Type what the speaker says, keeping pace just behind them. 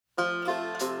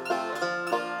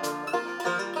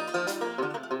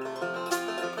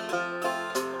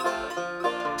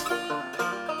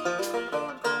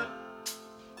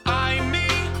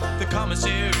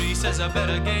I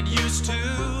better get used to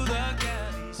the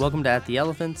Gettysburg. Welcome to At the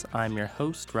Elephants. I'm your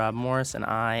host, Rob Morris, and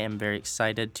I am very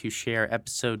excited to share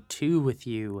episode 2 with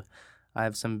you. I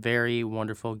have some very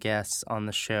wonderful guests on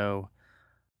the show.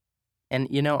 And,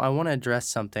 I want to address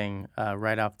something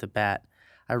right off the bat.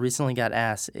 I recently got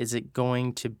asked, is it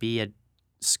going to be a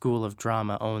School of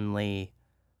Drama only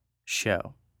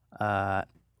show?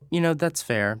 That's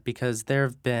fair because there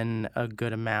have been a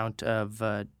good amount of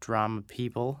drama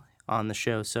people on the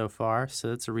show so far, so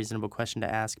that's a reasonable question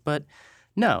to ask. But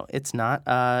no, it's not.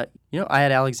 I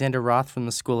had Alexander Roth from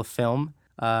the School of Film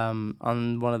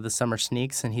on one of the summer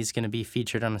sneaks, and he's going to be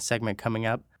featured on a segment coming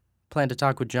up. Plan to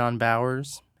talk with John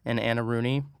Bowers and Anna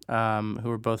Rooney, who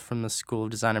are both from the School of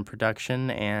Design and Production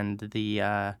and the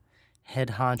head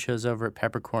honchos over at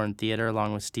Peppercorn Theater,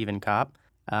 along with Stephen Kopp.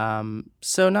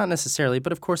 So not necessarily,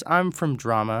 but of course I'm from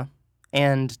drama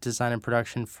and design and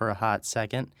production for a hot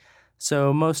second.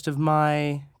 So most of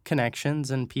my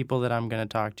connections and people that I'm going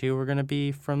to talk to are going to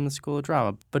be from the School of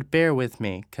Drama. But bear with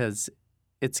me, because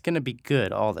it's going to be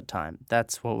good all the time.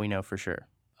 That's what we know for sure.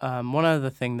 One other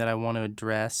thing that I want to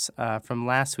address, from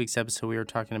last week's episode, we were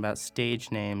talking about stage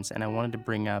names, and I wanted to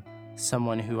bring up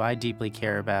someone who I deeply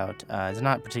care about. It's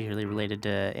not particularly related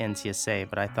to NCSA,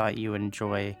 but I thought you would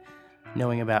enjoy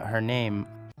knowing about her name.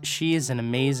 She is an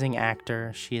amazing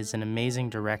actor. She is an amazing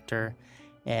director.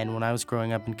 And when I was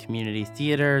growing up in community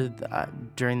theater,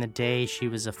 during the day, she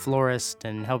was a florist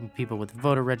and helping people with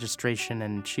voter registration,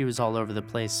 and she was all over the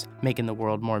place, making the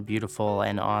world more beautiful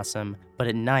and awesome. But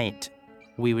at night,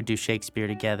 we would do Shakespeare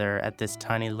together at this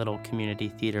tiny little community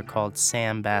theater called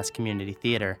Sam Bass Community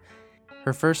Theater.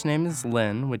 Her first name is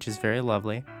Lynn, which is very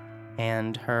lovely,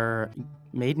 and her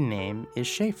maiden name is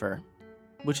Schaefer,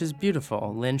 which is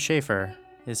beautiful. Lynn Schaefer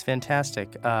is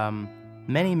fantastic.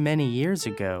 Many, many years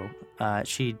ago,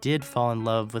 she did fall in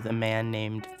love with a man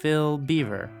named Phil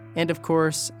Beaver. And of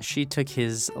course, she took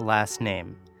his last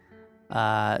name.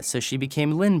 So she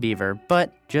became Lynn Beaver.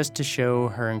 But just to show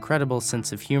her incredible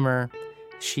sense of humor,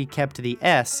 she kept the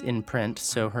S in print,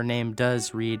 so her name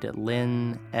does read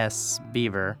Lynn S.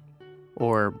 Beaver.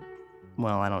 Or,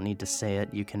 well, I don't need to say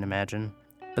it, you can imagine.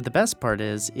 But the best part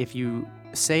is, if you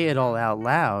say it all out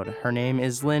loud, her name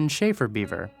is Lynn Schaefer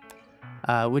Beaver,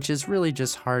 which is really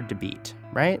just hard to beat,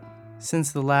 right?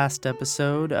 Since the last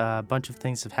episode, a bunch of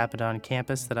things have happened on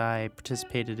campus that I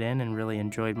participated in and really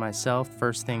enjoyed myself.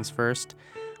 First things first,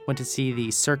 went to see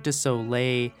the Cirque du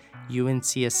Soleil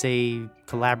UNCSA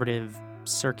Collaborative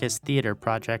Circus Theater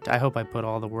Project. I hope I put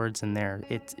all the words in there.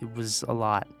 It was a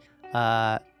lot.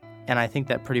 And I think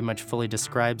that pretty much fully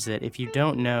describes it. If you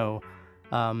don't know,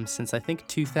 since I think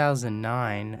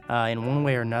 2009, in one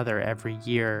way or another, every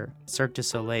year, Cirque du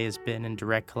Soleil has been in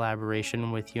direct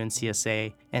collaboration with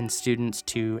UNCSA and students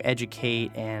to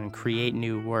educate and create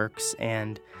new works.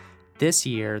 And this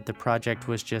year, the project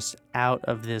was just out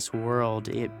of this world.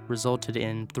 It resulted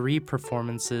in 3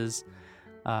 performances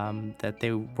that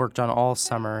they worked on all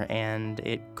summer, and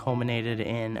it culminated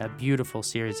in a beautiful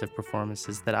series of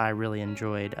performances that I really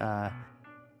enjoyed.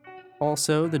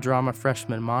 Also, the Drama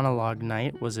Freshman Monologue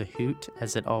Night was a hoot,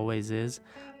 as it always is,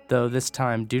 though this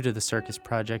time, due to the circus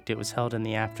project, it was held in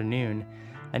the afternoon.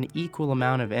 An equal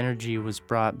amount of energy was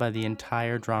brought by the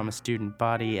entire drama student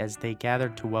body as they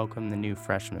gathered to welcome the new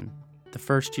freshmen. The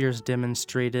first years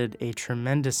demonstrated a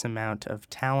tremendous amount of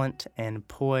talent and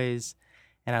poise,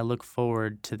 and I look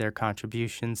forward to their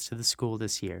contributions to the school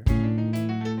this year.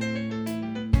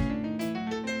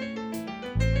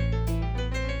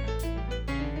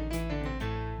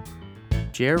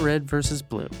 Jared versus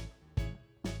Blue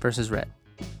versus Red.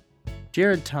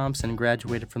 Jared Thompson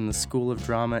graduated from the School of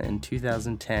Drama in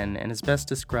 2010 and is best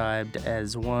described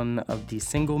as one of the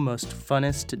single most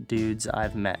funnest dudes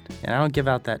I've met. And I don't give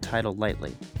out that title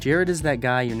lightly. Jared is that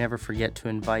guy you never forget to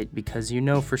invite because you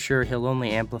know for sure he'll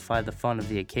only amplify the fun of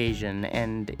the occasion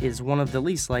and is one of the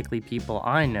least likely people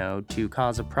I know to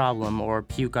cause a problem or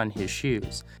puke on his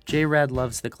shoes. J-Rad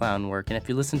loves the clown work, and if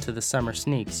you listen to the summer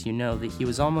sneaks, you know that he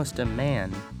was almost a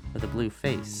man with a blue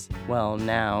face. Well,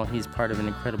 now he's part of an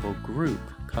incredible group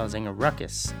causing a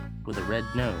ruckus with a red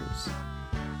nose.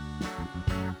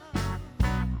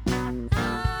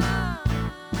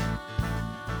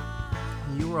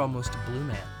 You were almost a blue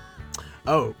man.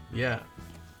 Oh, yeah.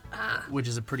 Which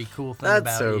is a pretty cool thing That's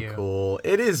about so you. cool.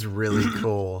 It is really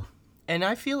cool. And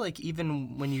I feel like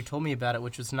even when you told me about it,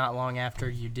 which was not long after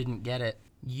you didn't get it,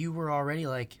 you were already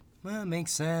like, well, it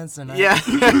makes sense. And Yeah.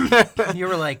 You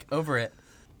were like over it.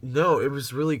 No, it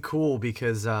was really cool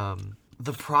because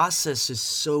the process is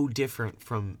so different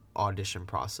from audition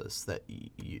process that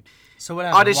you So what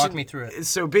happened? Walk me through it.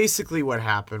 So basically what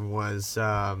happened was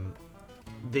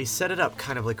they set it up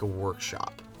kind of like a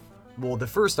workshop. Well, the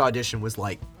first audition was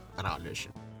like an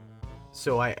audition.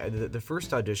 So the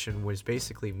first audition was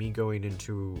basically me going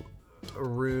into a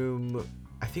room.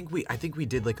 I think we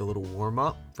did like a little warm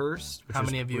up first. How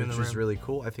many of you in the room? Which was really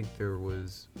cool. I think there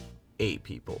was 8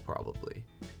 people probably.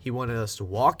 He wanted us to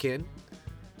walk in,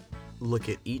 look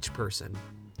at each person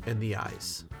in the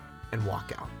eyes, and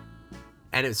walk out.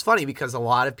 And it was funny because a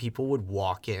lot of people would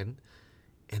walk in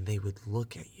and they would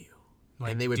look at you.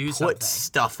 Like, and they would do put something.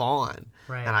 stuff on.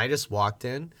 Right. And I just walked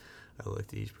in, I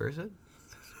looked at each person,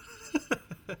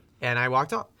 and I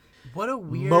walked out. What a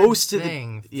weird Most of the-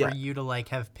 thing yeah. for you to like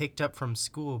have picked up from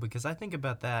school, because I think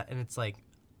about that and it's like,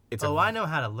 It's I know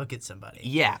how to look at somebody.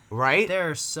 Yeah, right? There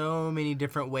are so many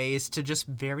different ways to just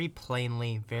very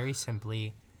plainly, very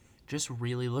simply, just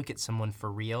really look at someone for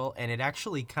real, and it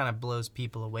actually kind of blows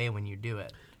people away when you do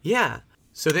it. Yeah.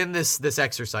 So then this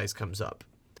exercise comes up,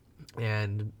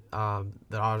 and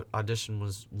the audition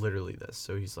was literally this.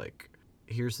 So he's like,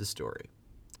 here's the story.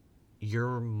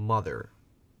 Your mother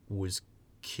was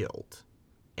killed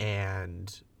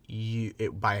and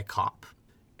by a cop,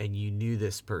 and you knew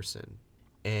this person,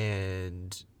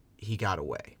 and he got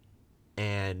away,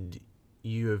 and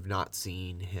you have not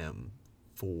seen him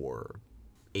for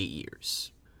 8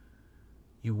 years.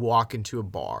 You walk into a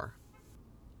bar,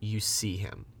 you see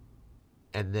him,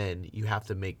 and then you have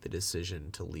to make the decision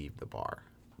to leave the bar.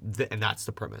 And that's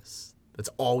the premise. That's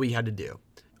all we had to do.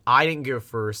 I didn't go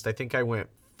first. I think I went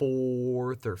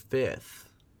 4th or 5th.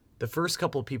 The first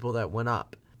couple of people that went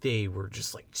up, they were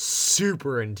just like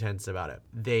super intense about it.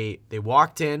 They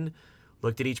walked in,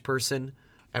 looked at each person,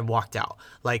 and walked out.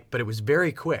 But it was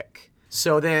very quick.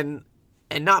 So then,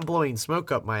 and not blowing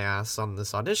smoke up my ass on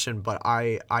this audition, but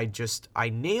I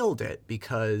nailed it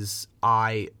because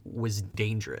I was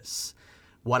dangerous.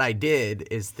 What I did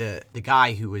is the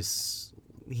guy he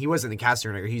wasn't the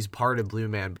casting director, he's part of Blue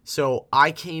Man. So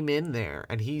I came in there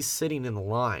and he's sitting in the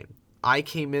line. I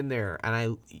came in there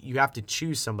and you have to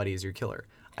choose somebody as your killer.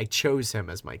 I chose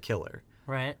him as my killer.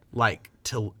 Right.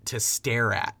 To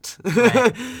stare at.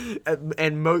 Right.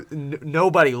 And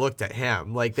nobody looked at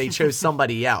him. They chose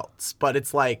somebody else. But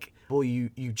it's like, well,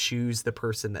 you choose the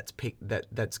person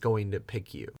that's going to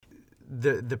pick you.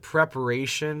 The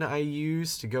preparation I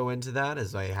used to go into that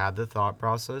is I had the thought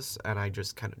process and I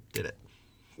just kind of did it.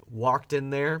 Walked in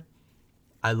there.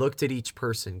 I looked at each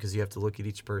person because you have to look at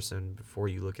each person before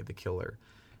you look at the killer.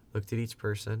 Looked at each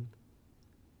person.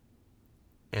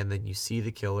 And then you see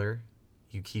the killer.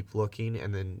 You keep looking,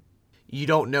 and then you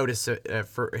don't notice him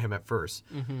at first.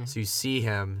 Mm-hmm. So you see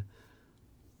him,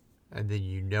 and then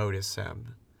you notice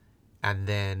him, and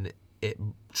then it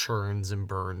churns and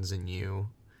burns in you,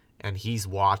 and he's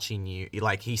watching you,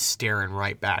 he's staring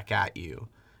right back at you.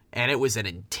 And it was an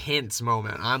intense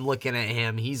moment. I'm looking at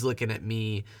him, he's looking at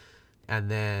me, and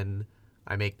then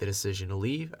I make the decision to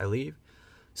leave. I leave.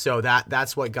 So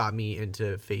that's what got me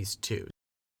into phase 2.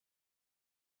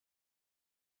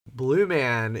 Blue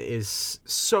Man is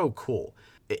so cool.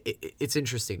 It's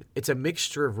interesting. It's a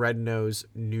mixture of Red Nose,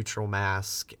 Neutral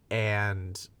Mask,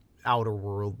 and Outer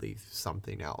Worldly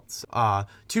something else.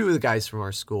 2 of the guys from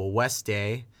our school, Wes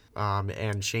Day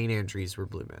and Shane Andrews, were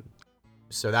Blue Men.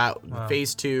 So that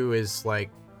phase 2 is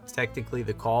technically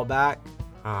the callback.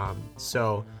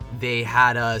 So they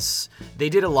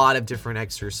did a lot of different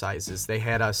exercises. They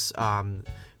had us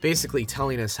basically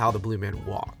telling us how the Blue Men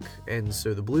walk. And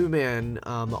so the Blue Men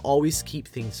always keep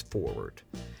things forward.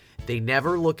 They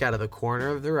never look out of the corner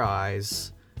of their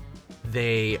eyes.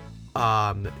 They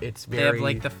have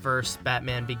the first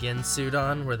Batman Begins suit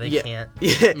on where they can't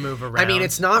move around. I mean,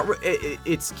 it's not,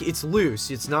 it's loose.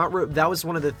 It's not, that was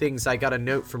one of the things I got a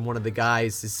note from one of the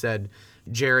guys who said,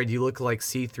 Jared, you look like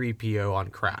C-3PO on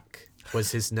crack. Was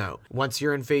his note. Once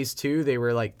you're in phase 2, they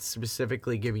were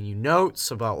specifically giving you notes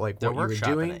about what you were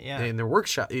doing. In their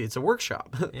workshop. It's a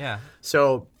workshop. Yeah.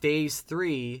 So phase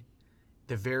 3,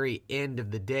 the very end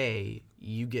of the day,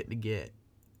 you get to get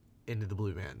into the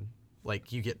Blue Man.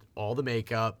 You get all the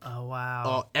makeup. Oh,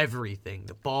 wow. Everything.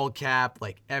 The bald cap,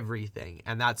 everything.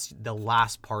 And that's the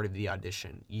last part of the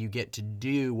audition. You get to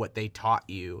do what they taught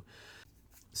you.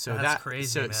 So that's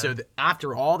crazy, man. So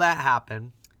after all that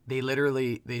happened, they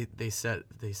literally they said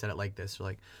it like this. They're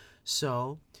like,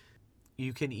 so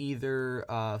you can either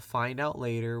find out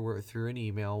later through an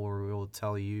email where we will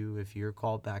tell you if you're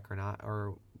called back or not,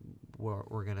 or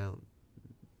we're gonna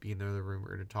be in the other room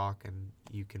to talk, and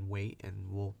you can wait, and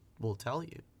we'll tell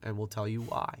you, and we'll tell you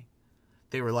why.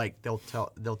 They were like, they'll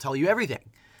tell you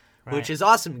everything, right. Which is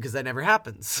awesome because that never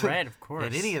happens, right? Of course,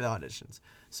 in any of the auditions.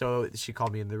 So she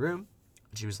called me in the room.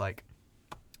 She was like,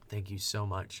 "Thank you so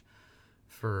much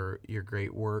for your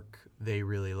great work. They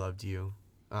really loved you.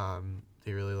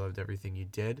 They really loved everything you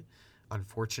did.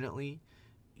 Unfortunately,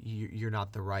 you're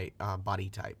not the right body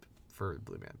type for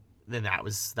Blue Man. Then that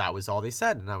was all they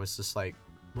said, and I was just like,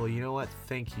 well, you know what?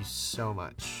 Thank you so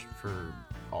much for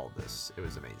all of this. It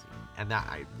was amazing, and that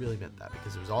I really meant that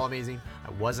because it was all amazing.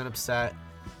 I wasn't upset.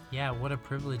 Yeah, what a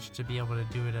privilege to be able to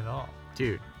do it at all.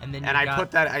 Dude, And then I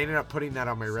ended up putting that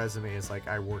on my resume as like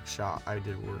I did workshop.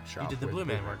 You did the with Blue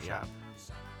Man workshop.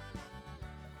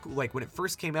 Yeah. Like when it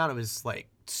first came out, it was like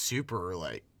super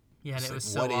like, Yeah, and it's it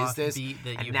was like, so what is this? offbeat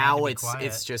that And you now had to be it's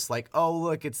quiet. just like, oh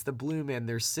look, it's the Blue Men.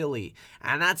 They're silly,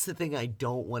 and that's the thing I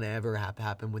don't want to ever have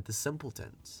happen with the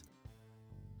Simpletons.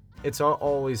 It's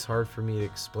always hard for me to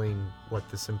explain what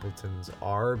the Simpletons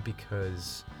are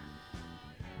because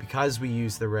we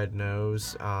use the red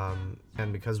nose,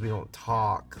 and because we don't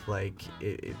talk, like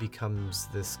it becomes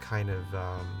this kind of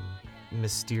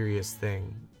mysterious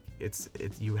thing. It's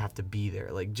you have to be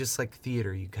there, like just like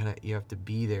theater, you have to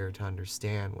be there to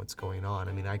understand what's going on.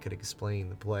 I mean, I could explain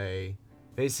the play.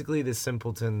 Basically, the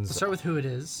Simpletons. Let's start with who it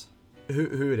is.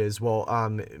 Who it is? Well,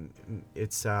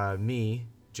 it's me,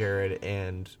 Jared,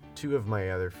 and two of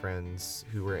my other friends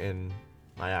who were in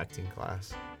my acting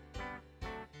class.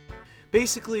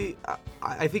 Basically,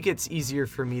 I think it's easier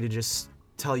for me to just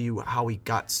tell you how we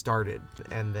got started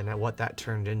and then what that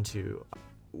turned into.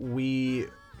 We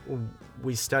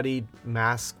studied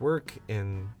mask work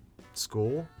in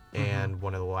school, and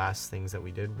one of the last things that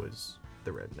we did was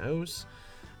the red nose.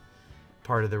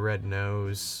 Part of the red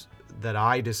nose that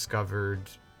I discovered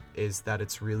is that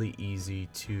it's really easy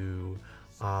to,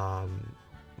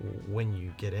 when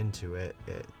you get into it,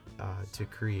 to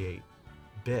create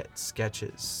bits,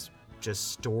 sketches,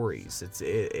 just stories.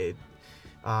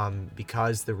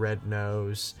 Because the red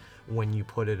nose, when you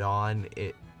put it on,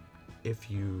 if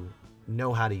you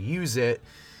know how to use it,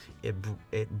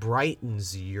 it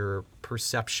brightens your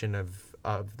perception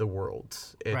of the world.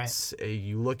 It's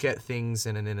you look at things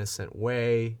in an innocent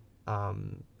way.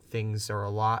 Things are a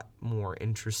lot more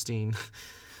interesting.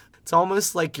 It's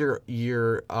almost like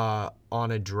you're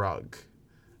on a drug,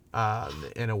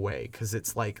 in a way, because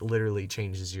it's like literally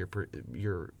changes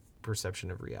your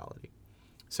perception of reality.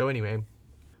 So anyway,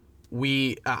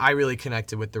 I really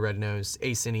connected with the red nose.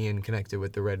 Ace and Ian connected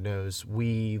with the red nose.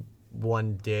 We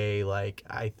one day, like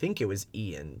I think it was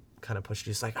Ian, kind of pushed.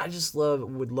 He's like, I just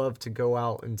would love to go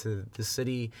out into the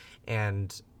city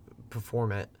and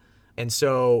perform it. And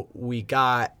so we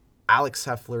got Alex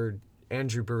Heffler,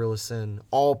 Andrew Burleson,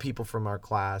 all people from our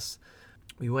class.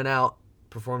 We went out,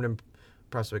 performed in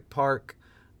Prospect Park,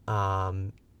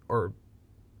 or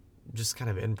just kind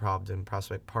of improv in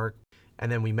Prospect Park.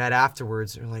 And then we met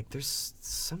afterwards, and we're like, there's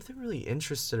something really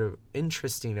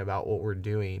interesting about what we're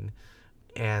doing.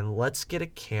 And let's get a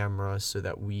camera so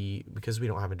that because we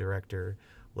don't have a director,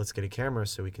 let's get a camera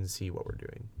so we can see what we're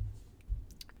doing.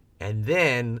 And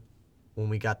then when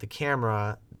we got the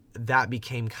camera, that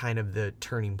became kind of the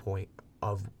turning point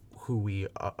of who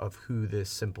the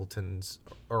Simpletons,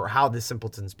 or how the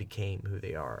Simpletons became who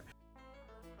they are.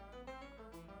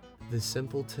 The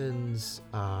Simpletons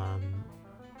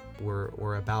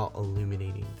were about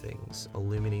illuminating things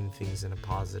in a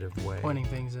positive way. Pointing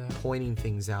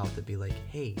things out. To be like,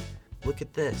 hey, look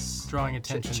at this. Drawing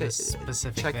attention to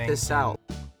specific check things. this out.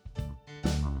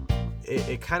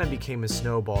 It kind of became a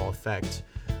snowball effect.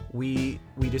 We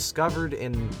discovered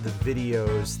in the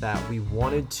videos that we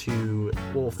wanted to,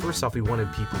 well, first off, we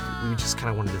just kind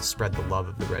of wanted to spread the love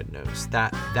of the red nose.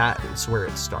 That's where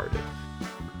it started.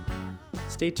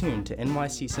 Stay tuned to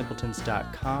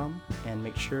nycsimpletons.com and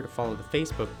make sure to follow the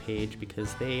Facebook page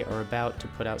because they are about to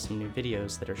put out some new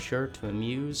videos that are sure to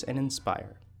amuse and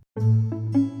inspire.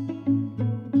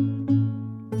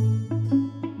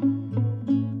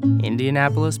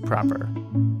 Indianapolis proper.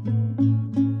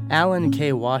 Alan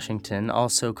K. Washington,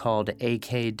 also called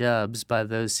A.K. Dubs by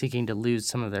those seeking to lose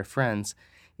some of their friends,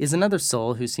 is another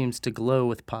soul who seems to glow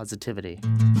with positivity.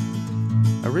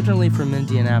 Originally from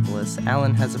Indianapolis,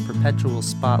 Alan has a perpetual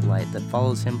spotlight that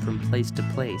follows him from place to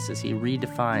place as he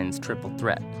redefines Triple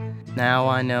Threat. Now,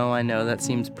 I know that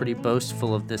seems pretty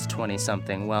boastful of this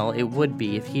 20-something. Well, it would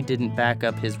be if he didn't back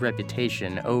up his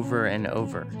reputation over and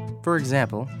over. For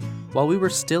example, while we were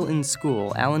still in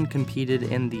school, Alan competed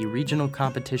in the regional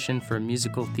competition for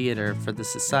musical theater for the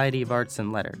Society of Arts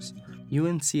and Letters.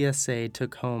 UNCSA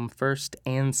took home first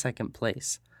and second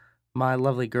place. My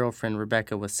lovely girlfriend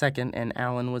Rebecca was second and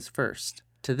Alan was first.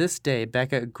 To this day,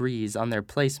 Becca agrees on their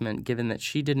placement given that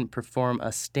she didn't perform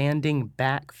a standing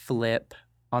backflip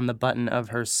on the button of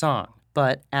her song.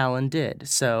 But Alan did.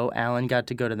 So Alan got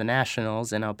to go to the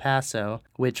Nationals in El Paso,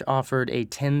 which offered a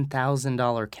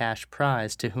 $10,000 cash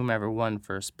prize to whomever won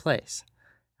first place.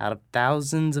 Out of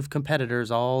thousands of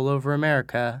competitors all over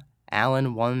America,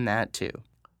 Alan won that too.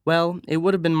 Well, it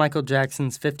would have been Michael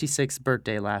Jackson's 56th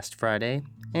birthday last Friday,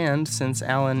 and since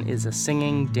Alan is a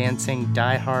singing, dancing,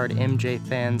 diehard MJ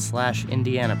fan /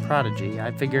 Indiana prodigy,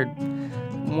 I figured,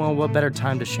 well, what better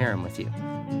time to share him with you?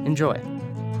 Enjoy.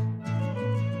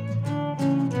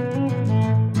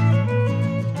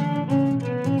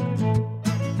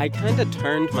 I kind of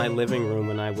turned my living room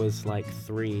when I was like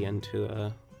 3 into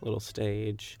a little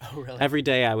stage. Oh, really? Every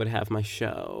day I would have my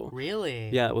show. Really?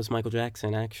 Yeah, it was Michael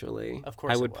Jackson, actually. Of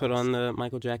course I would it put was. on the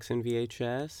Michael Jackson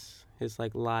VHS, his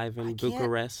like live in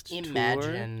Bucharest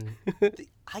tour.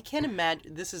 I can't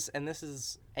imagine this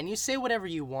is, and you say whatever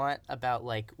you want about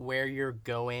like where you're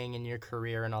going in your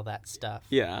career and all that stuff.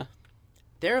 Yeah.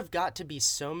 There have got to be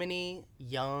so many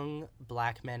young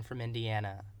black men from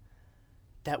Indiana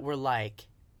that were like,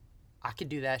 I could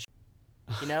do that,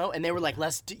 you know? And they were like,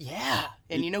 yeah.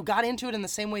 And, you know, got into it in the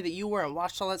same way that you were and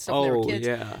watched all that stuff when they were kids.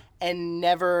 Yeah. And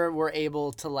never were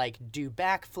able to, like, do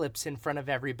backflips in front of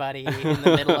everybody in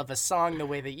the middle of a song the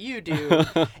way that you do.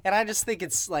 And I just think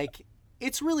it's, like,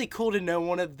 it's really cool to know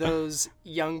one of those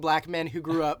young black men who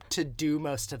grew up to do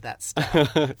most of that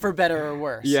stuff, for better or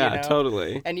worse. Yeah, you know?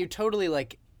 totally. And you totally,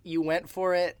 like, you went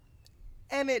for it,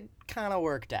 and it kind of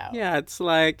worked out. Yeah, it's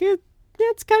like,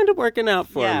 it's kind of working out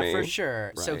for me. Yeah, for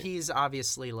sure. So Right. he's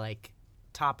obviously like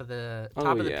top of the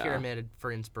yeah. pyramid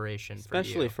for inspiration.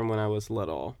 Especially for you. from when I was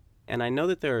little. And I know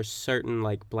that there are certain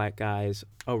like black guys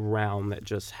around that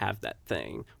just have that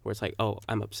thing where it's like, oh,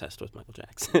 I'm obsessed with Michael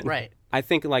Jackson. Right. I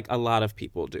think like a lot of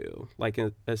people do. Like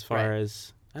as far Right.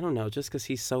 as, I don't know, just because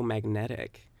he's so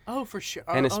magnetic. Oh, for sure.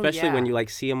 And especially when you like. like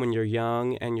see him when you're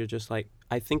young and you're just like,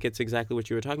 I think it's exactly what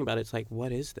you were talking about. It's like,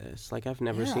 what is this? Like, I've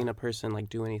never Yeah. seen a person like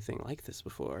do anything like this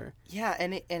before. Yeah,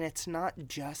 and it's not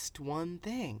just one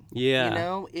thing. Yeah. You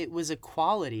know, it was a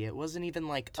quality. It wasn't even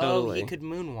like, oh, Totally. he could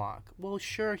moonwalk. Well,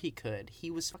 sure he could.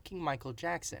 He was fucking Michael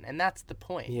Jackson, and that's the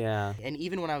point. Yeah. And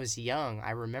even when I was young,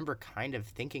 I remember kind of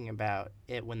thinking about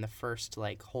it when the first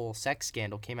like whole sex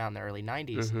scandal came out in the early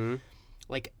 90s. Mm-hmm.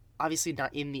 Like, obviously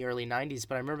not in the early 90s,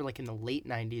 but I remember like in the late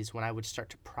 90s when I would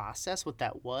start to process what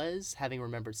that was, having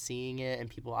remembered seeing it and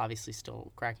people obviously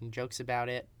still cracking jokes about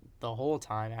it the whole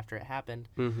time after it happened.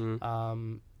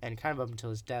 Mm-hmm. And kind of up until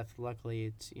his death, luckily,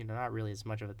 it's, you know, not really as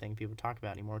much of a thing people talk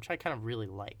about anymore, which I kind of really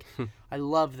like. I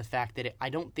love the fact that I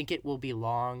don't think it will be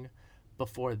long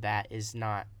before that is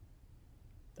not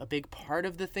a big part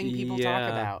of the thing people talk Yeah.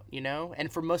 about, you know?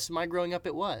 And for most of my growing up,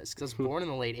 it was, because I was born in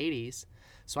the late 80s.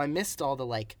 So I missed all the,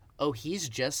 like, oh, he's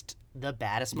just the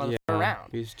baddest motherfucker around.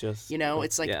 He's just, You know,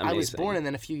 it's like yeah, I was amazing. born and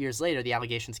then a few years later the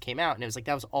allegations came out and it was like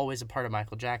that was always a part of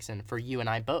Michael Jackson for you and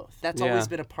I both. That's Yeah. always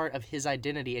been a part of his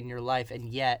identity in your life, and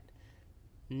yet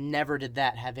never did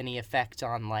that have any effect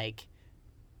on like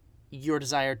your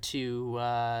desire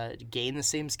to gain the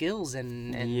same skills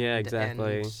and Yeah,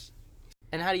 exactly.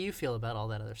 And how do you feel about all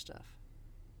that other stuff?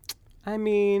 I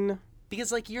mean,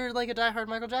 Because like you're like a diehard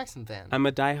Michael Jackson fan. I'm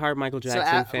a diehard Michael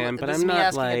Jackson fan, but this I'm is me not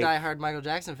asking like, a diehard Michael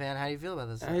Jackson fan. How do you feel about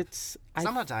this stuff? 'Cause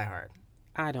I'm not diehard.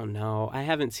 I don't know. I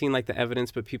haven't seen like the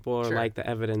evidence, but people are Sure. like the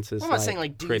evidence is I'm not saying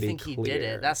like, do you pretty think he clear. did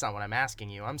it? That's not what I'm asking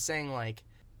you. I'm saying like,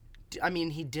 I mean,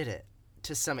 he did it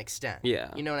to some extent.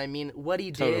 Yeah. You know what I mean? What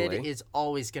he Totally. did is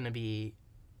always going to be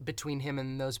between him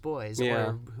and those boys Yeah.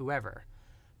 or whoever.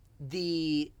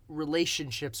 The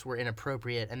relationships were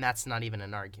inappropriate, and that's not even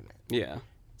an argument. Yeah.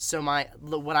 So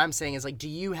what I'm saying is like, do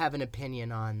you have an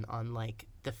opinion on like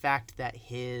the fact that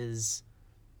his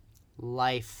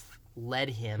life led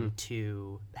him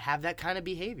to have that kind of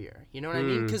behavior? You know what I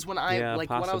mean? Because when I Yeah, what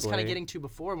I was kind possibly. of getting to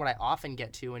before, and what I often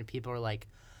get to when people are like,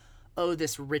 oh,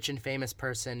 this rich and famous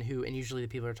person who, and usually the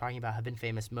people are talking about have been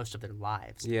famous most of their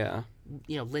lives. Yeah.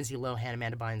 You know, Lindsay Lohan,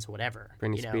 Amanda Bynes, whatever.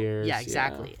 Britney you know? Spears, Yeah, yeah.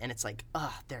 exactly. And it's like,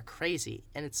 they're crazy.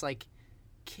 And it's like,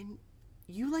 can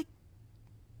you like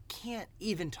can't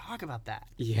even talk about that?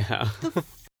 Yeah.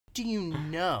 Do you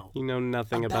know? You know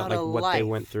nothing about About like a what they life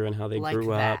went through and how they like grew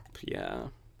that. up. Yeah.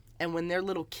 And when they're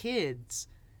little kids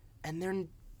and they're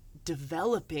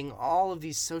developing all of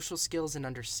these social skills and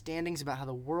understandings about how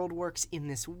the world works in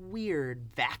this weird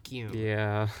vacuum.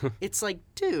 Yeah. It's like,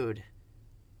 dude,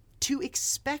 to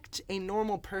expect a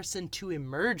normal person to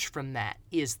emerge from that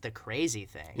is the crazy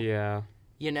thing. Yeah.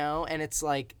 You know? And it's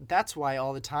like, that's why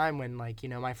all the time when, like, you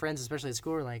know, my friends, especially at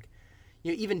school, are like,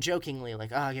 you know, even jokingly,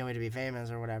 like, oh, I can't wait to be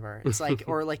famous or whatever. It's like,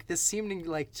 or like this seeming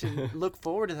like to look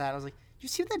forward to that. I was like, you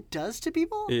see what that does to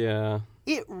people? Yeah.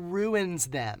 It ruins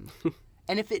them.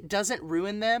 And if it doesn't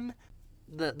ruin them,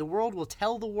 the world will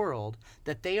tell the world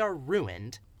that they are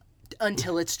ruined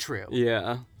until it's true.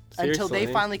 Yeah. Until they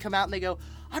Seriously. finally come out and they go,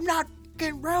 I'm not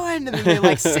getting ruined, and then they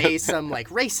like say some like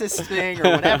racist thing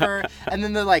or whatever, and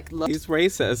then they're like, look, He's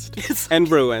racist and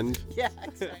ruined. yeah,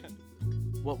 exactly.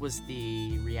 What was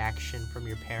the reaction from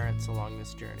your parents along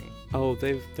this journey? Oh,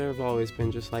 they've always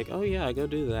been just like, oh yeah, go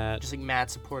do that. Just like mad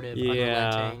supportive, Yeah.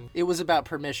 unrelenting. It was about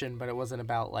permission, but it wasn't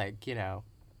about like, You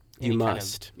any kind of-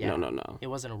 must. yeah. No. It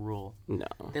wasn't a rule. No.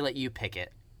 They let you pick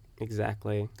it.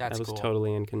 Exactly. That's I was cool.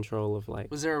 totally in control of like.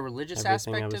 Was there a religious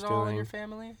Everything I aspect was at all in doing. your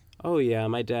family? Oh yeah,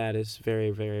 my dad is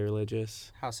very, very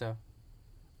religious. How so?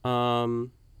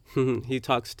 He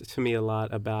talks to me a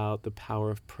lot about the power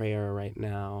of prayer right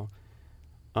now,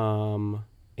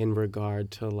 in regard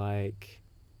to like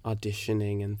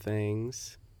auditioning and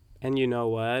things. And you know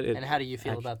what? And how do you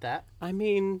feel about that? I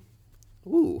mean,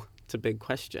 it's a big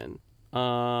question.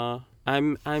 I'm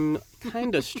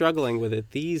kind of struggling with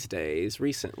it these days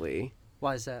recently.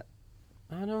 Why is that?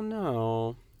 I don't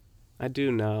know. I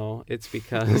do know. It's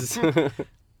because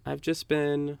I've just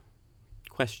been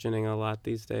questioning a lot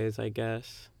these days, I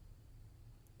guess.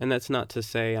 And that's not to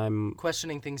say I'm...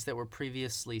 Questioning things that were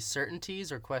previously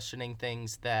certainties or questioning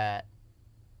things that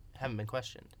haven't been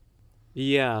questioned?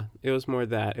 Yeah, it was more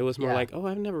that. It was more Yeah. like,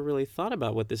 I've never really thought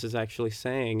about what this is actually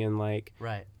saying and like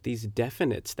Right. these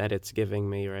definites that it's giving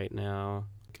me right now.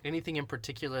 Anything in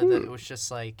particular that it was just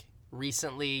like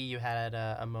recently you had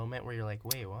a moment where you're like,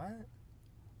 wait, what?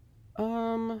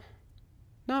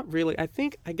 Not really. I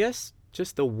guess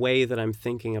just the way that I'm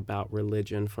thinking about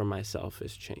religion for myself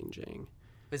is changing.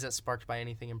 Is that sparked by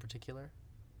anything in particular?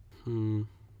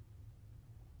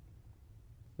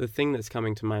 The thing that's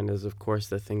coming to mind is, of course,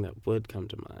 the thing that would come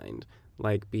to mind,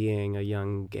 like being a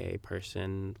young gay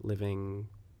person living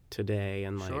today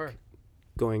and like Sure.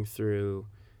 going through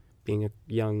being a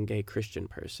young gay Christian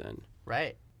person.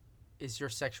 Right. Is your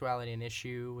sexuality an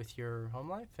issue with your home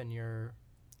life and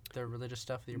the religious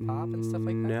stuff with your pop and stuff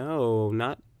like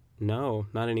that? No,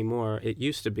 not anymore. It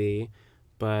used to be,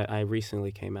 but I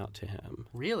recently came out to him.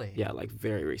 Really? Yeah, like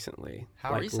very recently.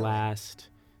 How like recently? last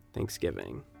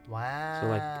Thanksgiving. Wow. So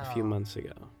like a few months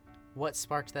ago. What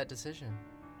sparked that decision?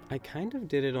 I kind of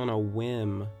did it on a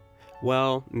whim.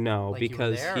 Well, no, Like you were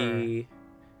because there,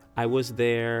 I was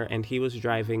there and he was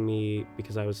driving me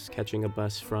because I was catching a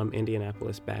bus from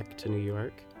Indianapolis back to New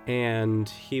York. And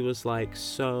he was like,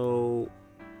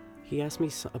 he asked me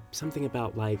something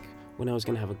about like when I was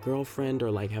going to have a girlfriend or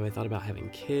like have I thought about having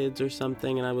kids or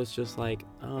something. And I was just like,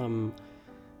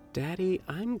 Daddy,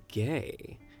 I'm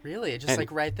gay. Really? Just And-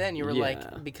 like right then you were yeah.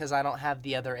 like, because I don't have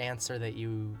the other answer that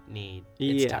you need.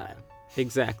 It's Yeah. time.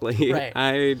 Exactly. Right.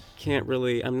 I can't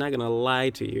really, I'm not going to lie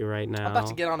to you right now. I'm about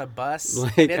to get on a bus,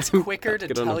 Like, and it's I'm quicker about to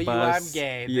to get on a tell you I'm bus.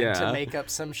 gay than Yeah. to make up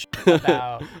some shit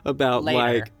about about later.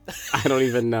 like, I don't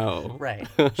even know. Right.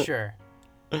 Sure.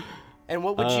 And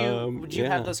what would you yeah.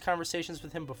 have those conversations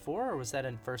with him before, or was that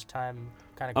a first time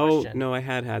kind of Oh, question? no, I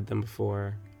had them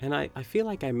before. And I feel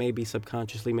like I maybe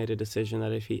subconsciously made a decision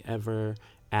that if he ever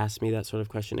asked me that sort of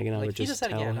question again, I Like would if he just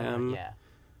said tell again, I'm him. like, yeah.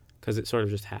 Because it sort of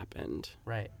just happened.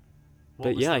 Right. What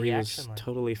But was yeah, the he reaction was like?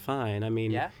 totally fine. I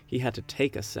mean, Yeah? he had to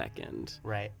take a second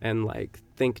Right. and like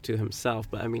think to himself,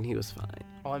 but I mean, he was fine.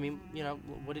 Oh, I mean,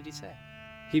 what did he say?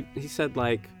 He said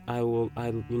like, I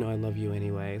love you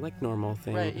anyway, like normal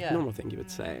thing, Right, yeah. normal thing you would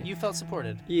say. You felt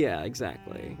supported. Yeah,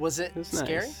 exactly. Was it, It was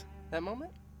scary, nice. that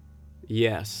moment?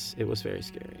 Yes, it was very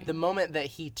scary. The moment that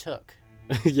he took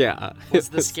Yeah, was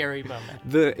it the scary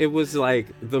moment. It was like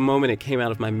the moment it came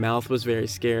out of my mouth was very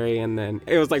scary, and then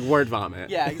it was like word vomit.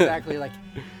 Yeah, exactly. Like,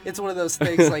 it's one of those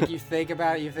things, like, you think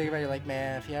about it, you're like,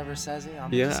 man, if he ever says it,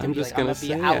 I'm Yeah, just I'm gonna just be like, gonna I'm say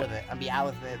gonna be out it. with it. I'm be out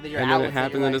with it. Then you're And out then it with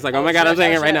happens, You're and it's like, oh oh my God, I'm shit,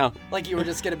 saying oh it right shit. now. Like, you were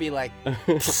just gonna be like,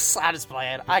 I just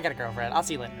play it. I got a girlfriend. I'll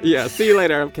see you later. Yeah, see you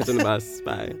later. I'm catching the bus.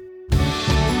 Bye.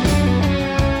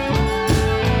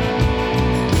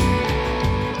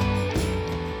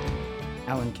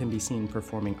 Alan can be seen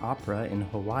performing opera in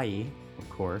Hawaii, of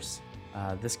course,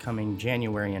 this coming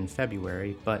January and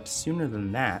February, but sooner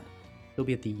than that, he'll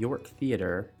be at the York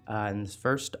Theater in his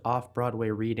first off-Broadway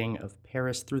reading of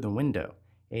Paris Through the Window,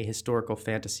 a historical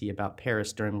fantasy about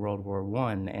Paris during World War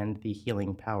I and the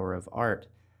healing power of art.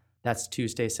 That's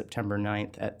Tuesday, September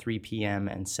 9th at 3 p.m.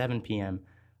 and 7 p.m.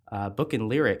 Book and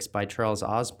lyrics by Charles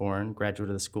Osborne, graduate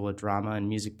of the School of Drama, and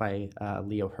music by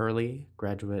Leo Hurley,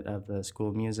 graduate of the School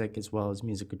of Music, as well as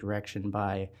musical direction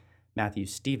by Matthew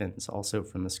Stevens, also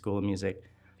from the School of Music,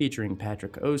 featuring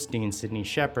Patrick Osteen, Sidney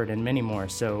Shepherd, and many more.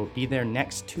 So be there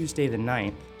next Tuesday the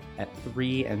 9th at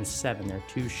 3 and 7. There are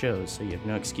 2 shows, so you have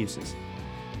no excuses.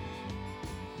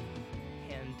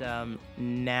 And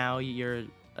now you're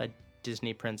a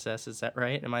Disney princess. Is that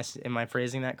right? Am I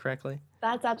phrasing that correctly?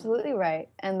 That's absolutely right.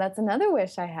 And that's another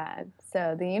wish I had.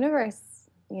 So the universe,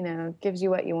 gives you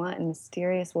what you want in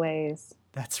mysterious ways.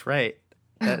 That's right.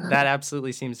 That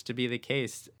absolutely seems to be the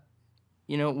case.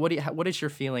 What is your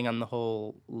feeling on the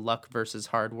whole luck versus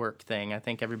hard work thing? I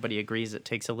think everybody agrees it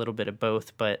takes a little bit of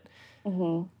both, but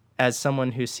as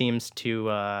someone who seems to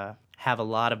have a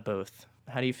lot of both,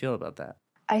 how do you feel about that?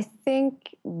 I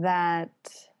think that,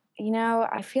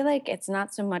 I feel like it's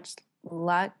not so much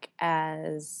luck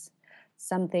as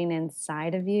something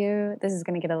inside of you. This is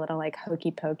going to get a little like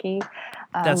hokey pokey.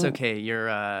 That's okay. You're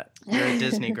a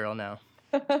Disney girl now.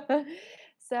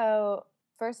 So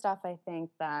first off, I think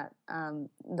that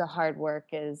the hard work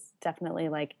is definitely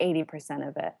like 80%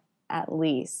 of it, at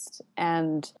least.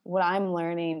 And what I'm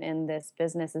learning in this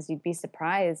business is you'd be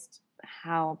surprised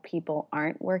how people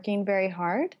aren't working very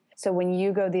hard. So when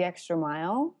you go the extra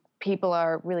mile, people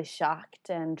are really shocked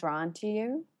and drawn to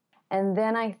you. And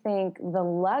then I think the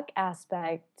luck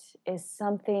aspect is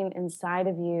something inside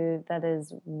of you that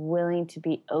is willing to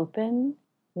be open.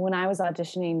 When I was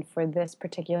auditioning for this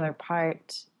particular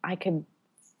part, I could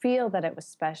feel that it was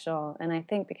special. And I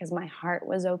think because my heart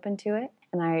was open to it,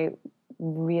 and I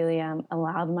really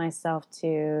allowed myself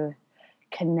to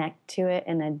connect to it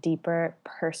in a deeper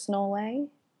personal way.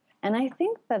 And I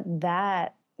think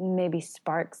that maybe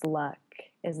sparks luck,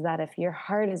 is that if your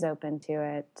heart is open to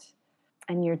it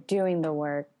and you're doing the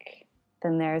work,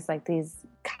 then there's like these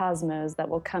cosmos that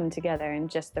will come together in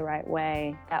just the right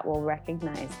way that will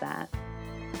recognize that.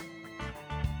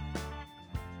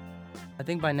 I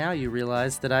think by now you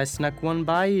realize that I snuck one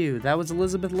by you. That was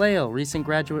Elizabeth Lail, recent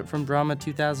graduate from Drama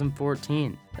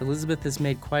 2014. Elizabeth has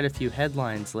made quite a few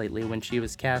headlines lately when she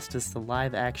was cast as the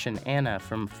live-action Anna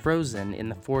from Frozen in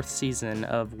the 4th season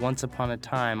of Once Upon a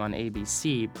Time on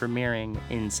ABC, premiering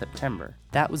in September.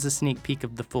 That was a sneak peek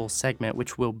of the full segment,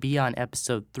 which will be on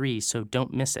episode 3, so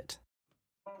don't miss it.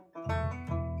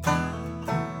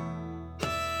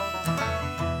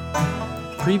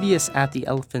 Previous At the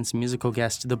Elephants musical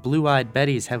guest, the Blue-Eyed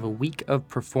Bettys, have a week of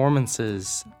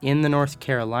performances in the North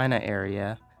Carolina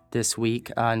area this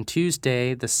week. On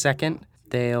Tuesday, the 2nd,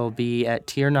 they'll be at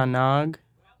Tir na Nog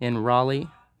in Raleigh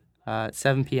at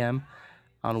 7 p.m.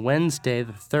 On Wednesday,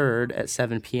 the 3rd, at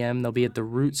 7 p.m., they'll be at the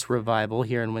Roots Revival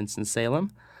here in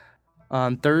Winston-Salem.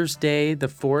 On Thursday, the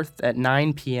 4th, at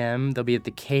 9 p.m., they'll be at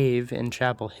the Cave in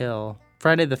Chapel Hill.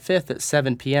 Friday the 5th at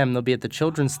 7 p.m., they'll be at the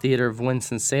Children's Theater of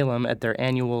Winston-Salem at their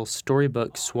annual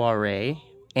Storybook Soiree.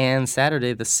 And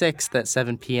Saturday the 6th at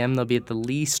 7 p.m., they'll be at the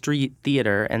Lee Street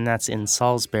Theater, and that's in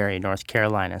Salisbury, North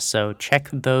Carolina. So check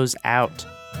those out.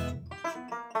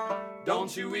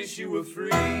 Don't you wish you were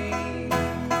free? Don't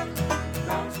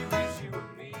you wish you were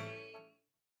me?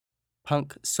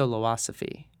 Punk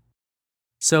Soloosophy.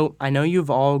 So, I know you've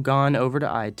all gone over to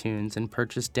iTunes and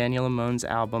purchased Daniel Amon's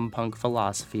album Punk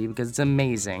Philosophy because it's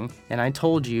amazing, and I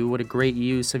told you what a great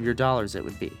use of your dollars it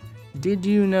would be. Did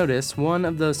you notice one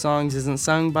of those songs isn't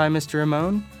sung by Mr.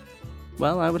 Amon?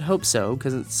 Well, I would hope so,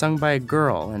 because it's sung by a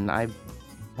girl, and I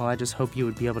just hope you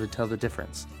would be able to tell the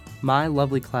difference. My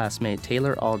lovely classmate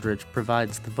Taylor Aldrich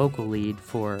provides the vocal lead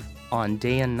for On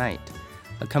Day and Night,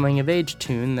 a coming-of-age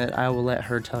tune that I will let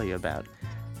her tell you about.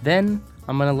 Then,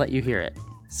 I'm going to let you hear it.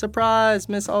 Surprise!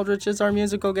 Miss Aldrich is our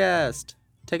musical guest.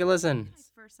 Take a listen.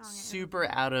 Super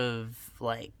out of,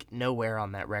 nowhere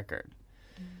on that record.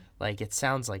 It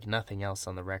sounds like nothing else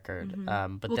on the record.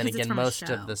 Mm-hmm. But then again, most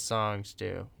of the songs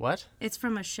do. What? It's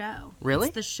from a show. Really?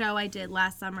 It's the show I did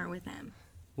last summer with him.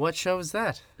 What show is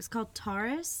that? It's called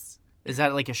Taurus. Is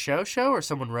that like a show or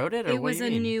someone wrote it? Or it what was do you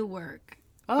a mean? new work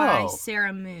by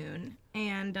Sarah Moon.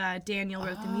 And Daniel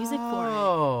wrote the music for it.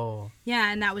 Oh.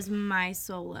 Yeah, and that was my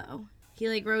solo.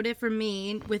 He wrote it for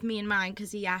me, with me in mind,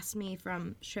 because he asked me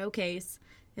from Showcase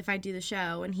if I'd do the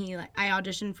show. And I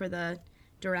auditioned for the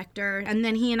director. And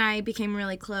then he and I became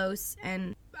really close.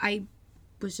 And I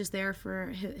was just there for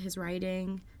his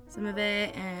writing, some of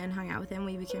it, and hung out with him.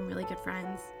 We became really good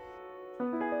friends.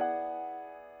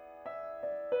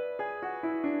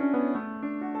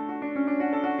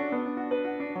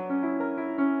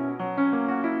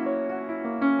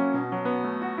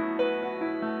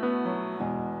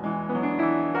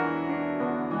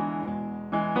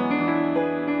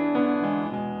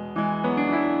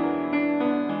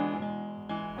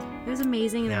 It was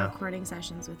amazing in the recording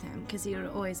sessions with him because he would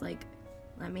always let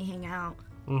me hang out.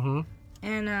 Mm-hmm.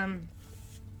 And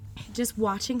just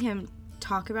watching him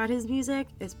talk about his music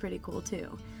is pretty cool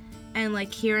too. And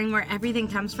hearing where everything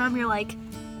comes from, you're like,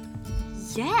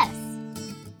 yes.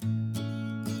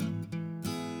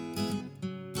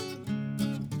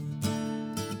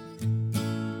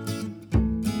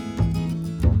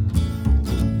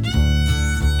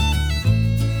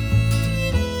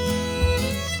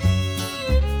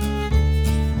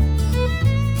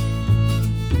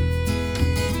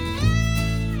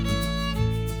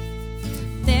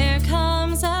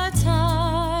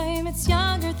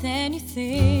 than you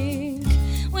think.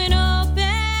 When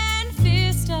open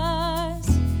vistas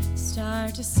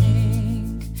start to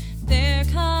sink, there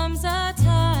comes a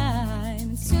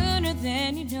time, sooner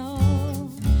than you know,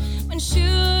 when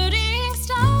shooting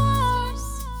stars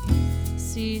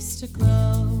cease to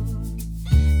glow,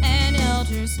 and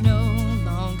elders no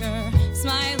longer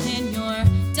smile in your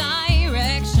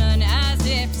direction, as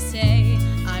if to say,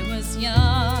 I was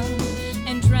young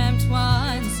and dreamt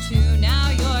once too.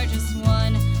 Now you're just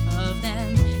one of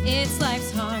them. It's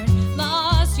life's hard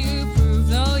loss you prove,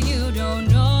 though you don't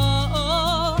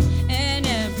know. And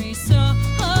every so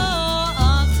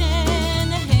often,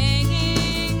 the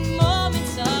hanging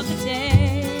moments of the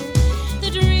day,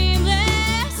 the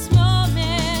dreamless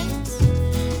moments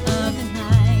of the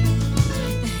night,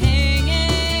 the hanging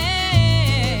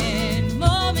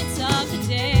moments of the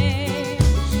day.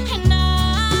 And I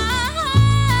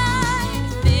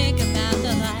think about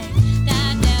the life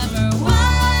that never was.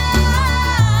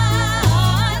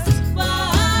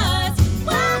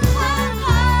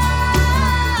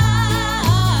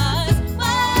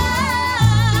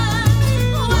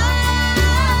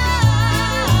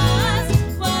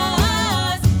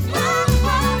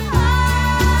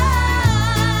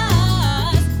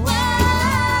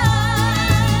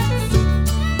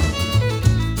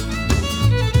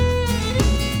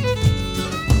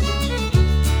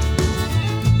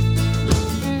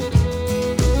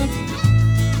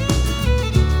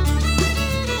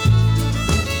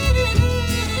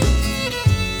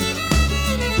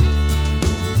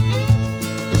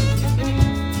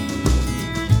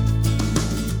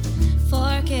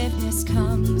 Forgiveness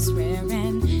comes rare,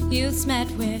 and youth's met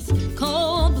with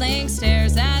cold blank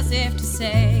stares, as if to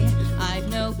say, I've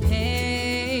no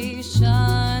patience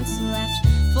left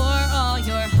for all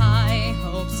your high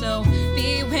hopes. So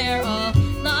beware all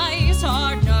life's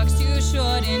hard knocks you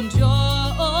should endure.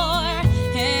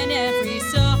 And every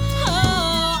so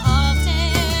often,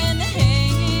 the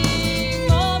hanging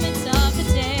moments of the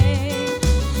day,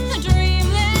 the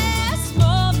dreamless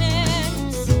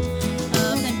moments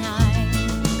of the night,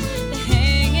 the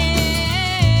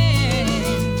hanging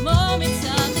moments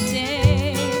of the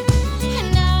day.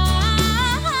 And I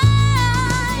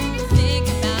think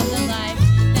about the life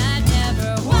that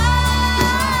never was.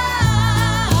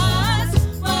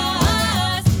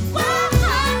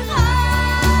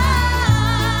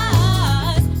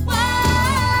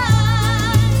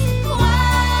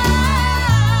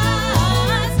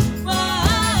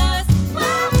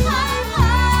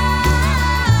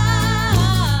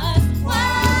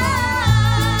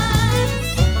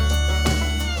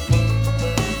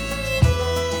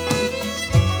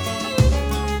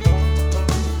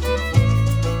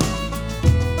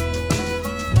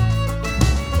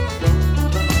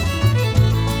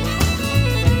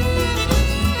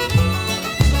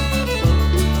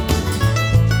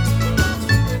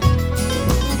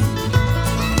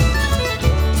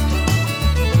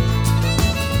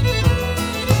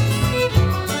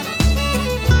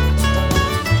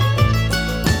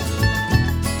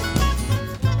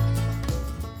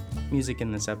 Music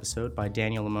in this episode by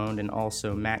Daniel Lamond and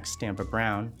also Max Stampa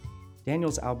Brown.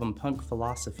 Daniel's album Punk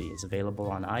Philosophy is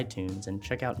available on iTunes, and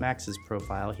check out Max's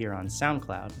profile here on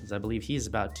SoundCloud, as I believe he's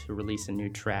about to release a new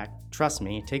track. Trust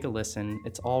me, take a listen,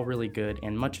 it's all really good,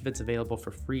 and much of it's available for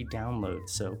free download,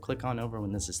 so click on over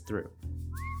when this is through.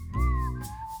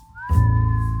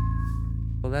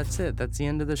 Well, that's it. That's the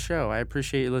end of the show. I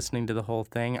appreciate you listening to the whole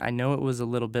thing. I know it was a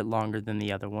little bit longer than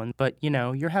the other one, but you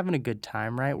know, you're having a good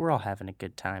time, right? We're all having a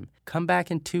good time. Come back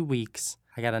in 2 weeks.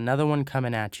 I got another one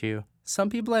coming at you.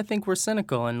 Some people I think were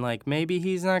cynical and like, maybe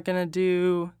he's not going to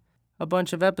do a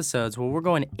bunch of episodes. Well, we're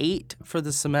going 8 for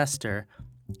the semester,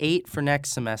 8 for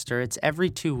next semester. It's every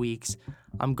 2 weeks.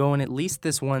 I'm going at least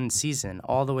this one season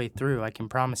all the way through. I can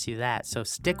promise you that. So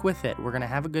stick with it. We're going to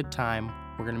have a good time.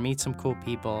 We're going to meet some cool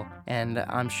people, and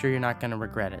I'm sure you're not going to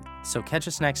regret it. So catch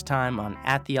us next time on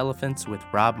At the Elephants with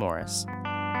Rob Morris.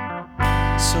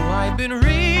 So I've been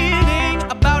reading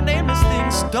about nameless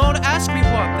things. Don't ask me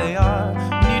what they are.